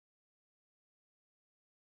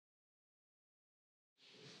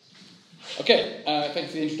Okay, thank you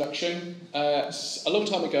for the introduction. A long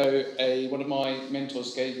time ago, one of my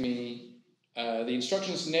mentors gave me the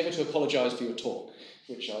instructions never to apologise for your talk,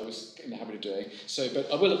 which I was in the habit of doing.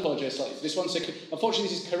 But I will apologise slightly for this one. So, unfortunately,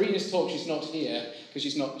 this is Karina's talk. She's not here because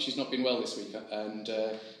she's not been well this week, and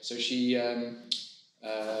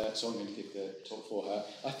so I'm going to give the talk for her.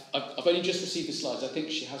 I've only just received the slides. I think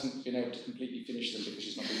she hasn't been able to completely finish them because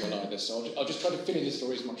she's not been well either. So I'll just try to fill in the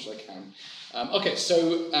story as much as I can.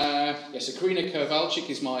 So Karina Kowalczyk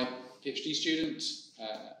is my PhD student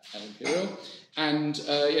at Imperial. And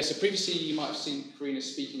so previously you might have seen Karina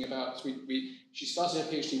speaking about, she started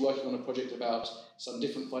her PhD working on a project about some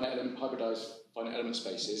different hybridized finite element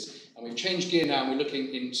spaces. And we've changed gear now and we're looking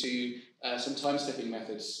into some time-stepping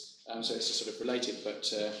methods. So it's a sort of related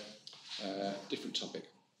but different topic.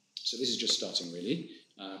 So this is just starting really,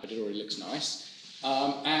 but it already looks nice.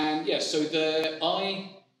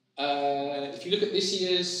 If you look at this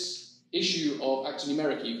year's issue of Acta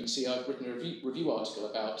Numerica, you can see I've written a review article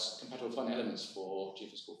about compatible finite elements for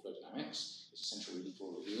geophysical flow dynamics. It's essential really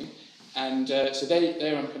for review. And so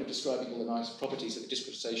there I'm kind of describing all the nice properties that the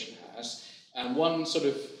discretization has. And one sort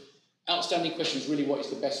of outstanding question is really what is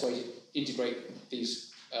the best way to integrate these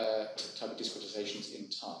type of discretizations in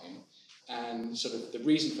time. And sort of the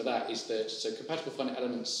reason for that is that, so compatible finite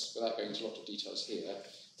elements, without going into a lot of details here,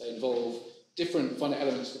 they involve different finite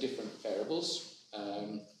elements for different variables,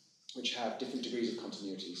 which have different degrees of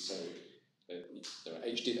continuity. So there are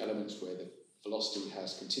HDID elements where the velocity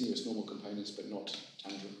has continuous normal components but not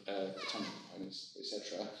tangent components,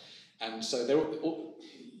 etc. And so they're all,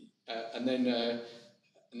 and then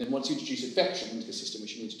once you introduce advection into the system,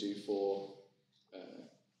 which you need to do for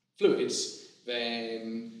fluids,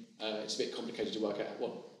 then it's a bit complicated to work out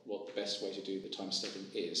what the best way to do the time stepping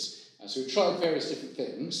is. So we've tried various different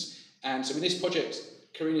things, and so in this project,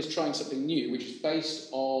 Karina's trying something new, which is based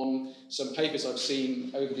on some papers I've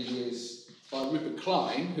seen over the years by Rupert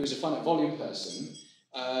Klein, who is a finite volume person.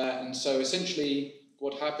 And so essentially,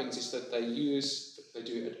 what happens is that they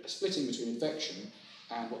do a splitting between advection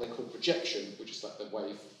and what they call projection, which is like the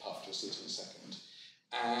wave path. You'll see it in a second.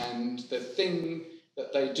 And the thing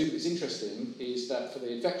that they do that's interesting is that for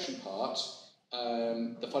the advection part,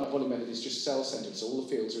 the finite volume method is just cell-centered, so all the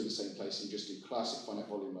fields are in the same place, and you just do classic finite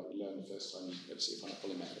volume like we learned the first time you ever see a finite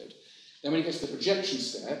volume method. Then when you get to the projection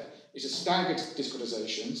step, it's a staggered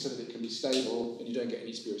discretization so that it can be stable and you don't get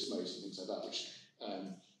any spurious modes and things like that, which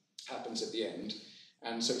happens at the end.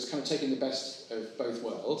 And so it's kind of taking the best of both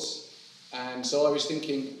worlds. And so I was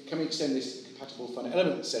thinking, can we extend this to the compatible finite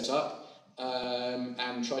element setup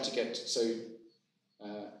and try to get,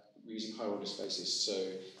 we're using higher order spaces, so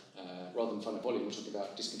rather than finite volume, we're talking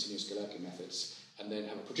about discontinuous Galerkin methods, and then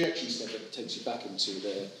have a projection step that takes you back into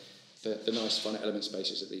the nice finite element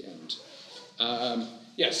spaces at the end.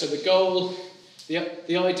 So the goal,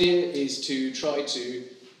 the idea is to try to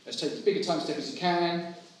take as big a time step as you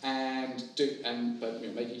can, but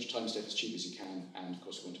make each time step as cheap as you can, and of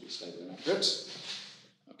course we want to be stable and accurate.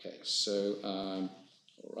 Okay, so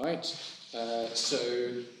all right,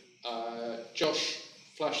 Josh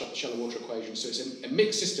flashed up the shallow water equation. So it's a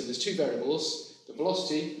mixed system. There's two variables: the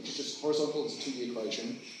velocity, which is just horizontal, it's a 2D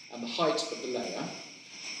equation, and the height of the layer.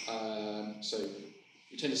 So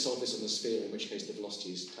we tend to solve this on the sphere, in which case the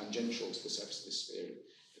velocity is tangential to the surface of the sphere.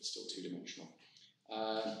 It's still two-dimensional.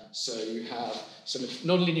 So you have some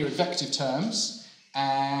non-linear advective terms,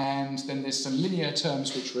 and then there's some linear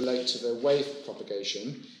terms which relate to the wave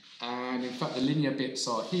propagation. And in fact, the linear bits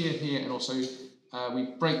are here, here, and also we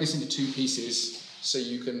break this into two pieces. So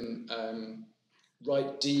you can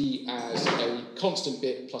write D as a constant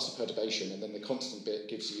bit plus a perturbation, and then the constant bit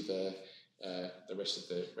gives you the rest of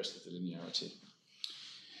the linearity.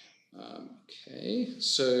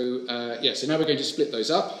 So now we're going to split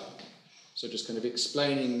those up. So just kind of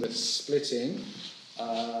explaining the splitting.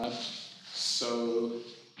 How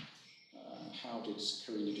did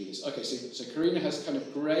Karina do this? Okay, so Karina has kind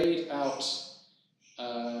of grayed out.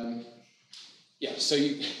 So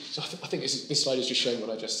I think this slide is just showing what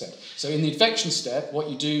I just said. So in the advection step, what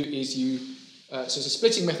you do is so it's a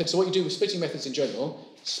splitting method. So what you do with splitting methods in general,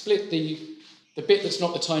 split the bit that's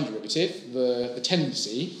not the time derivative, the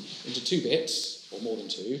tendency, into two bits, or more than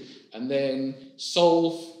two, and then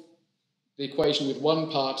solve the equation with one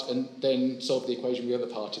part and then solve the equation with the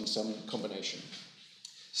other part in some combination.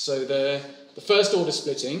 So the first order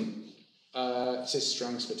splitting, it says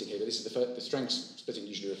Strang splitting here, but this is the Strang splitting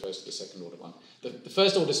usually refers to the second order one. The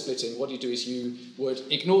first order splitting, what you do is you would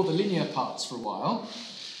ignore the linear parts for a while,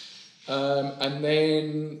 and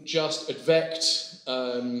then just advect,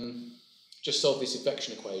 just solve this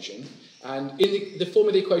advection equation. And in the form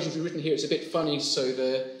of the equations we've written here, it's a bit funny, so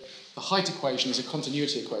the height equation is a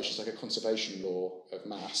continuity equation, it's like a conservation law of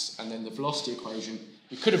mass, and then the velocity equation,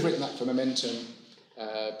 we could have written that for momentum,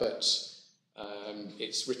 but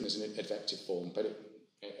it's written as an advective form. But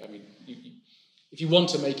I mean, if you want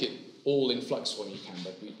to make it all in flux form, you can,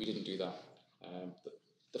 but we didn't do that.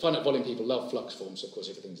 The finite volume people love flux form, so of course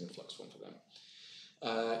everything's in flux form for them.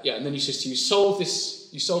 Yeah, and then you solve this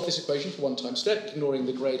equation for one time step, ignoring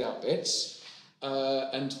the grayed out bits,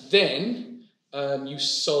 and then you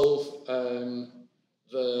solve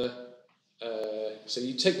so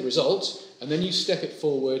you take the result, and then you step it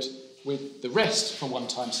forward with the rest for one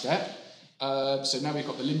time step. So now we've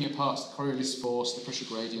got the linear parts, the Coriolis force, the pressure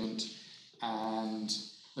gradient, and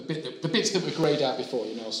the bits that were grayed out before.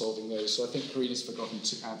 You're now solving those. So I think Karina's forgotten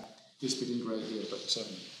to add this bit in grey here, but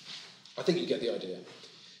I think you get the idea.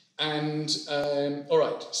 And all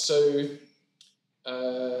right, so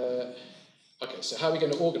okay, so how are we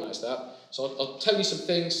going to organise that? So I'll tell you some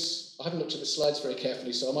things. I haven't looked at the slides very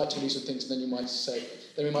carefully, so I might tell you some things, and then you might say,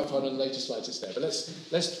 then we might find on the later slides it's there. But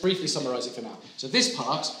let's briefly summarise it for now. So this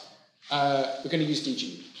part, we're going to use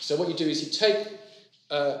DG. So what you do is you take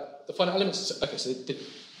the finite elements. Okay, so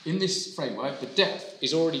in this framework, the depth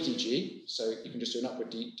is already DG, so you can just do an upward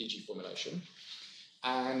DG formulation.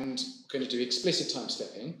 And we're going to do explicit time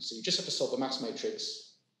stepping. So you just have to solve a mass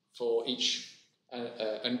matrix for each,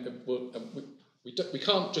 we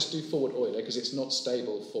can't just do forward Euler because it's not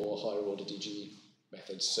stable for higher order DG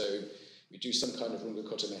methods. So we do some kind of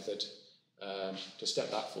Runge-Cotter method to step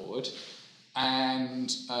that forward. And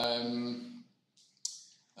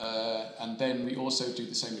then we also do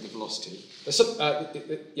the same with the velocity.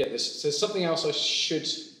 There's something else I should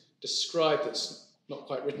describe that's not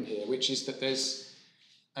quite written here, which is that there's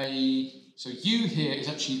so U here is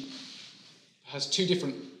actually has two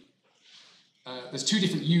different. There's two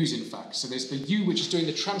different U's in fact. So there's the U which is doing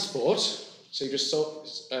the transport, so you just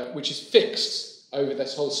which is fixed over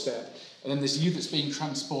this whole step, and then there's U that's being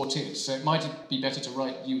transported. So it might be better to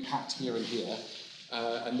write U hat here and here,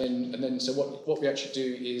 and then so what we actually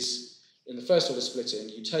do is in the first order splitting,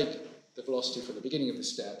 you take the velocity from the beginning of the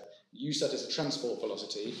step, use that as a transport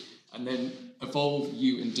velocity, and then evolve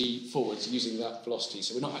U and D forwards using that velocity.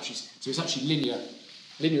 So we're not actually it's actually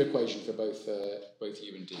linear equation for both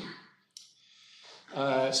U and D.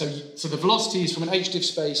 So the velocity is from an HDiff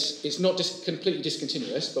space. It's not completely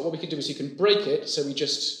discontinuous, but what we can do is you can break it. So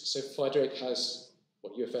Friedrich has,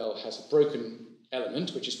 UFL has a broken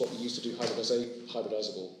element, which is what we use to do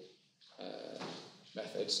hybridizable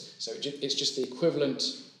methods. So it's just the equivalent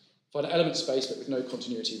finite element space, but with no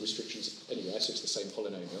continuity restrictions anywhere. So it's the same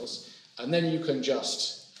polynomials, and then you can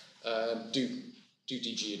just do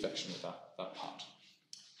DG advection with that part.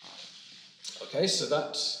 Okay, so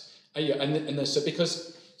that.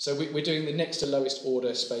 So we're doing the next to lowest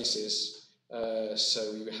order spaces,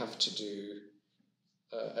 so we have to do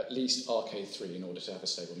at least RK3 in order to have a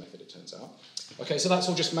stable method, it turns out. Okay, so that's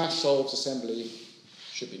all just math solves, assembly,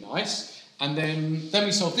 should be nice. And then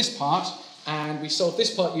we solve this part, and we solve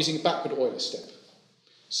this part using a backward Euler step.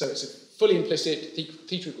 So it's a fully implicit,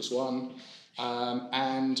 theta equals 1,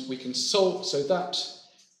 and we can solve, so that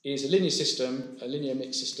is a linear system, a linear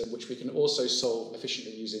mixed system, which we can also solve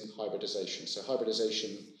efficiently using hybridization. So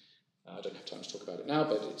hybridization, I don't have time to talk about it now,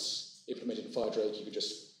 but it's implemented in Friedrich. You can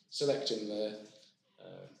just select in the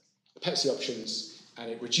Pepsi options, and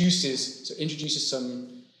it introduces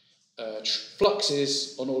some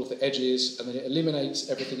fluxes on all of the edges, and then it eliminates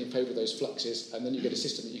everything in favour of those fluxes, and then you get a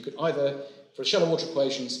system that you could either, for shallow water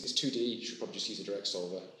equations, it's 2D, you should probably just use a direct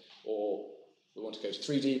solver, or we want to go to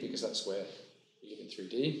 3D because that's where we live in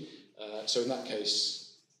 3D. So in that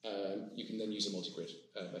case, you can then use a multigrid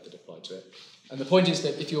method applied to it. And the point is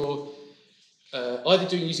that if you're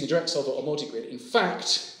either using a direct solver or multigrid, in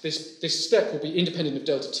fact, this step will be independent of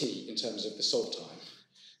delta t in terms of the solve time.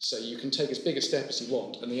 So you can take as big a step as you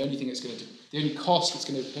want, and the only cost that's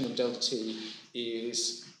going to depend on delta t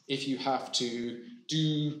is if you have to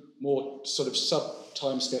do more sort of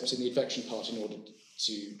sub-time steps in the advection part in order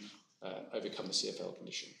to overcome the CFL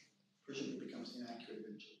condition. Presumably becomes inaccurate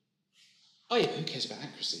eventually. Oh yeah, who cares about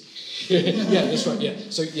accuracy? Yeah, that's right. Yeah,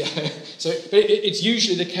 but it's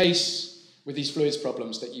usually the case with these fluids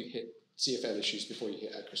problems that you hit CFL issues before you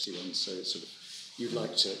hit accuracy ones. So it's sort of you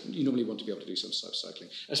normally want to be able to do some cycling,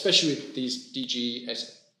 especially with these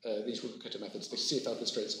these Runge-Cotter methods. The CFL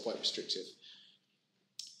constraints are quite restrictive.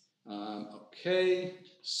 Okay,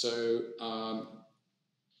 so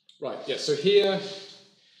right, yeah. So here.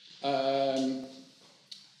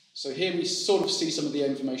 So here we sort of see some of the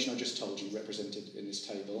information I just told you represented in this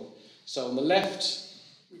table. So on the left,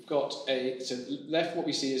 we've got what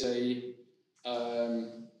we see is a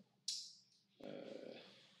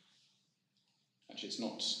Actually, it's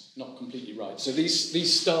not completely right. So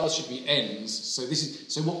these stars should be ends. So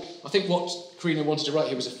what Carina wanted to write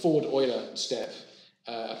here was a forward Euler step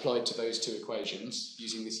applied to those two equations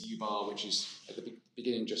using this u bar, which is at the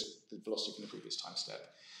beginning just the velocity from the previous time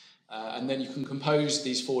step. And then you can compose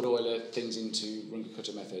these forward Euler things into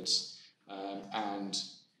Runge-Kutta methods. And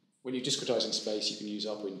when you discretize in space, you can use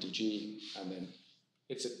upwind dg, and then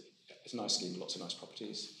it's a nice scheme, lots of nice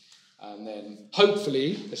properties. And then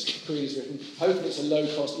hopefully, as Carina's written, hopefully it's a low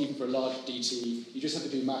cost even for a large DT. You just have to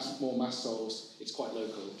do more mass solves. It's quite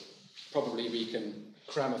local. Probably we can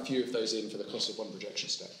cram a few of those in for the cost of one projection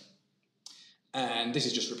step. And this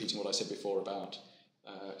is just repeating what I said before about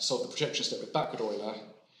solve the projection step with backward Euler,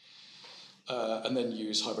 and then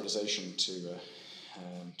use hybridization to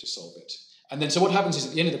solve it. And then so what happens is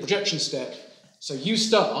at the end of the projection step, so U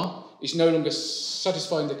star is no longer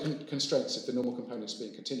satisfying the constraints of the normal components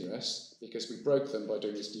being continuous, because we broke them by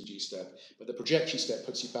doing this dg step, but the projection step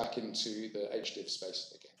puts you back into the HDiv space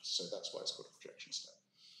again. So that's why it's called a projection step.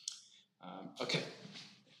 Okay,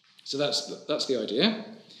 so that's the idea.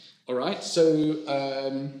 All right, so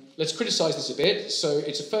let's criticize this a bit. So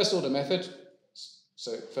it's a first order method.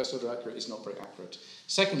 So first order accurate is not very accurate.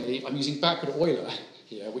 Secondly, I'm using backward Euler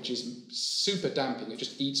here, which is super damping. It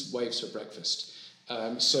just eats waves for breakfast.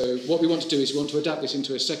 So what we want to do is we want to adapt this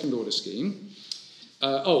into a second order scheme.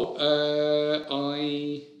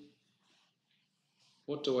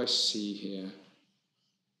 What do I see here?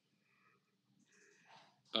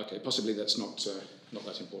 Okay, possibly that's not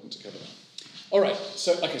that important to cover. All right,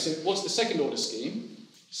 so what's the second order scheme?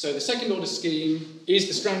 So the second order scheme is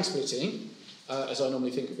the strand splitting, as I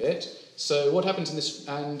normally think of it. So what happens in this,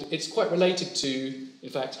 and it's quite related to, in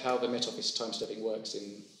fact, how the Met Office time stepping works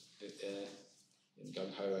in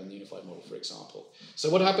Gung Ho and the unified model, for example. So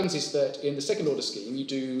what happens is that in the second order scheme, you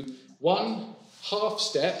do one half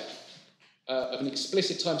step of an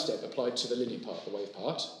explicit time step applied to the linear part, the wave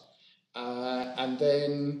part, and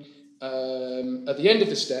then at the end of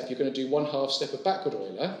the step, you're going to do one half step of backward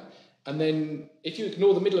Euler, and then if you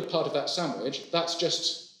ignore the middle part of that sandwich, that is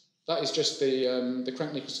just the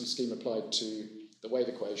Crank-Nicholson scheme applied to the wave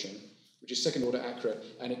equation, which is second order accurate,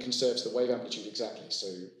 and it conserves the wave amplitude exactly. So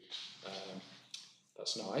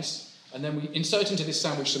that's nice. And then we insert into this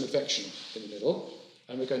sandwich some advection in the middle,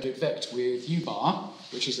 and we're going to advect with u bar,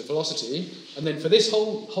 which is the velocity. And then for this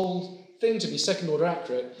whole thing to be second order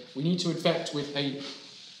accurate, we need to advect with a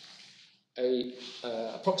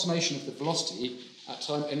approximation of the velocity at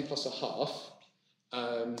time n plus a half,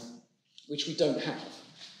 which we don't have.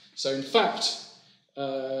 So in fact,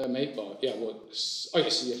 Carina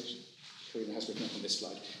has written it on this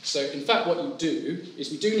slide. So in fact, what you do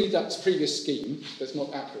is we do need that previous scheme that's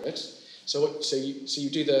not accurate. So you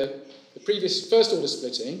do the previous first order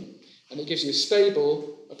splitting, and it gives you a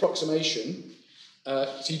stable approximation.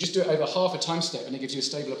 So you just do it over half a time step, and it gives you a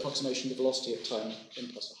stable approximation of the velocity at time n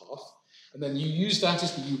plus a half. And then you use that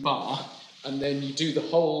as the u bar, and then you do the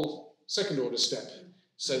whole second order step.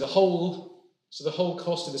 So the whole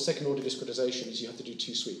cost of the second order discretization is you have to do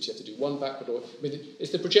two sweeps. You have to do one backward Euler.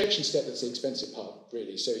 It's the projection step that's the expensive part,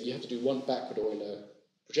 really. So you have to do one backward Euler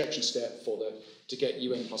projection step to get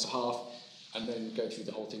un plus a half, and then go through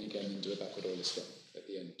the whole thing again and do a backward Euler step at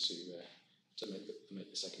the end to make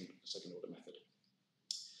the second order method.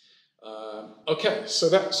 Okay, so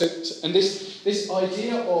that's it. And this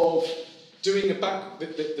idea of doing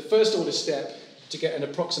the first order step to get an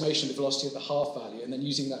approximation of the velocity at the half value, and then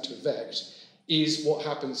using that to advect, is what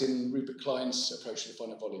happens in Rupert Klein's approach to the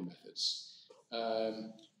finite volume methods.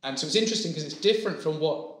 And so it's interesting because it's different from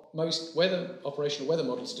what most operational weather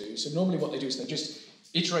models do. So normally what they do is they just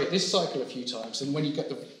iterate this cycle a few times, and when you get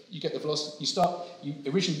the velocity, you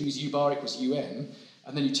originally use u bar equals un,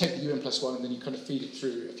 and then you take the un plus 1, and then you kind of feed it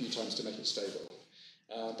through a few times to make it stable.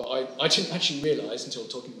 But I didn't actually realise until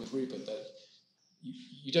talking with Rupert that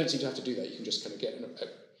you don't seem to have to do that. You can just kind of get an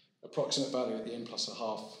approximate value at the n plus a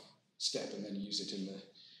half step, and then use it in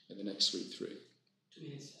the next sweep through. 2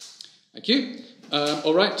 minutes. Thank you.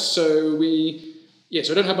 All right. So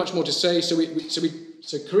so I don't have much more to say. So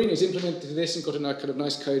Carina's implemented this and got a kind of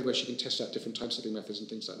nice code where she can test out different time stepping methods and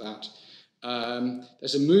things like that.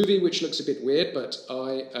 There's a movie which looks a bit weird, but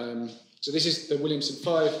so this is the Williamson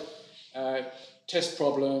 5 test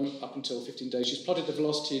problem up until 15 days. She's plotted the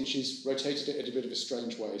velocity and she's rotated it in a bit of a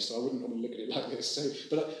strange way, so I wouldn't normally look at it like this. So,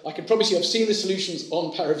 but I can promise you I've seen the solutions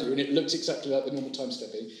on ParaView, and it looks exactly like the normal time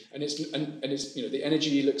stepping, and it's the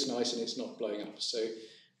energy looks nice and it's not blowing up. So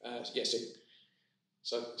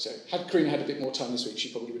so had Carina had a bit more time this week, she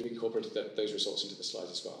probably would have incorporated those results into the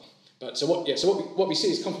slides as well. But what we see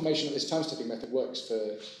is confirmation that this time stepping method works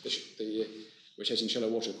for which has in shallow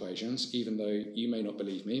water equations, even though you may not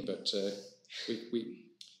believe me, but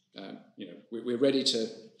we're ready to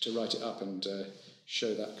write it up and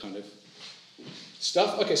show that kind of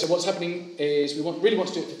stuff. Okay, so what's happening is we really want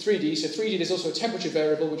to do it for 3D. So 3D, there's also a temperature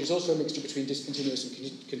variable, which is also a mixture between discontinuous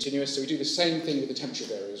and continuous. So we do the same thing with the temperature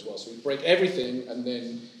variable as well. So we break everything and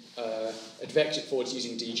then advect it forwards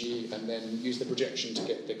using DG, and then use the projection to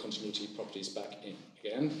get the continuity properties back in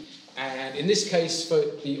again. And in this case, for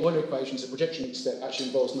the Euler equations, the projection step actually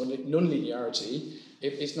involves non-linearity.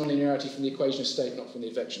 It's non-linearity from the equation of state, not from the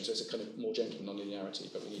advection, so it's a kind of more gentle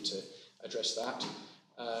non-linearity, but we need to address that.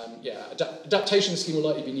 Adaptation scheme will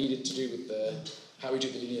likely be needed to do with how we do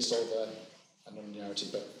the linear solver and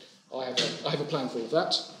non-linearity, but I have a plan for all of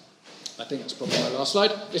that. I think that's probably my last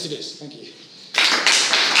slide. Yes, it is. Thank you.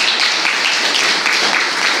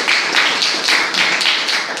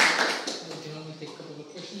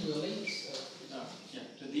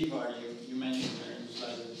 You mentioned there in the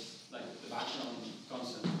slide like the background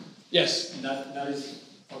constant. Yes. And that is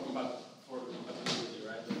talking about for the compatibility,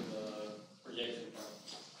 right? With the projection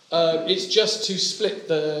part. It's just to split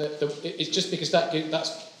it's just because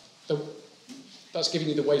that's giving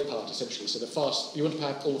you the wave part essentially. So you want to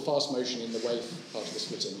have all the fast motion in the wave part of the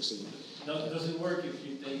splitting. So does it work if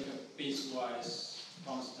you take a piecewise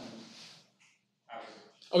constant out?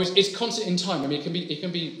 Oh, it's constant in time. I mean, it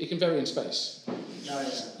can vary in space.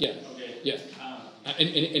 Yeah. Okay. Yeah. And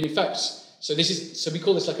in fact, so we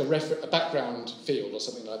call this like a background field or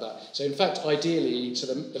something like that. So in fact, ideally, so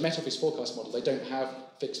the Met Office forecast model, they don't have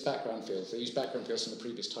fixed background fields. They use background fields from the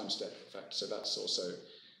previous time step. In fact, so that's also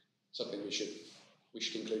something we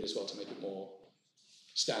should include as well to make it more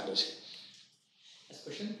standard. Next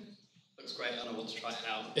question. Looks great, and I want to try it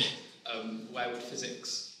out. Where would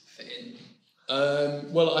physics fit in?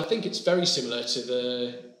 Well, I think it's very similar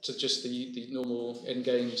to just the normal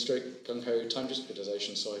endgame stroke gung-ho time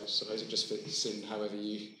discretization, so I suppose it just fits in however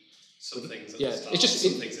you... Some things at the start, it's just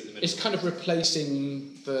some things in the middle. It's kind of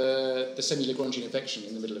replacing the semi-Lagrangian advection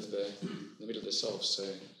in the middle of the solve, so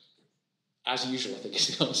as usual I think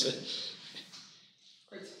is the answer.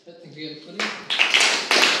 Great, thank you again, Colin.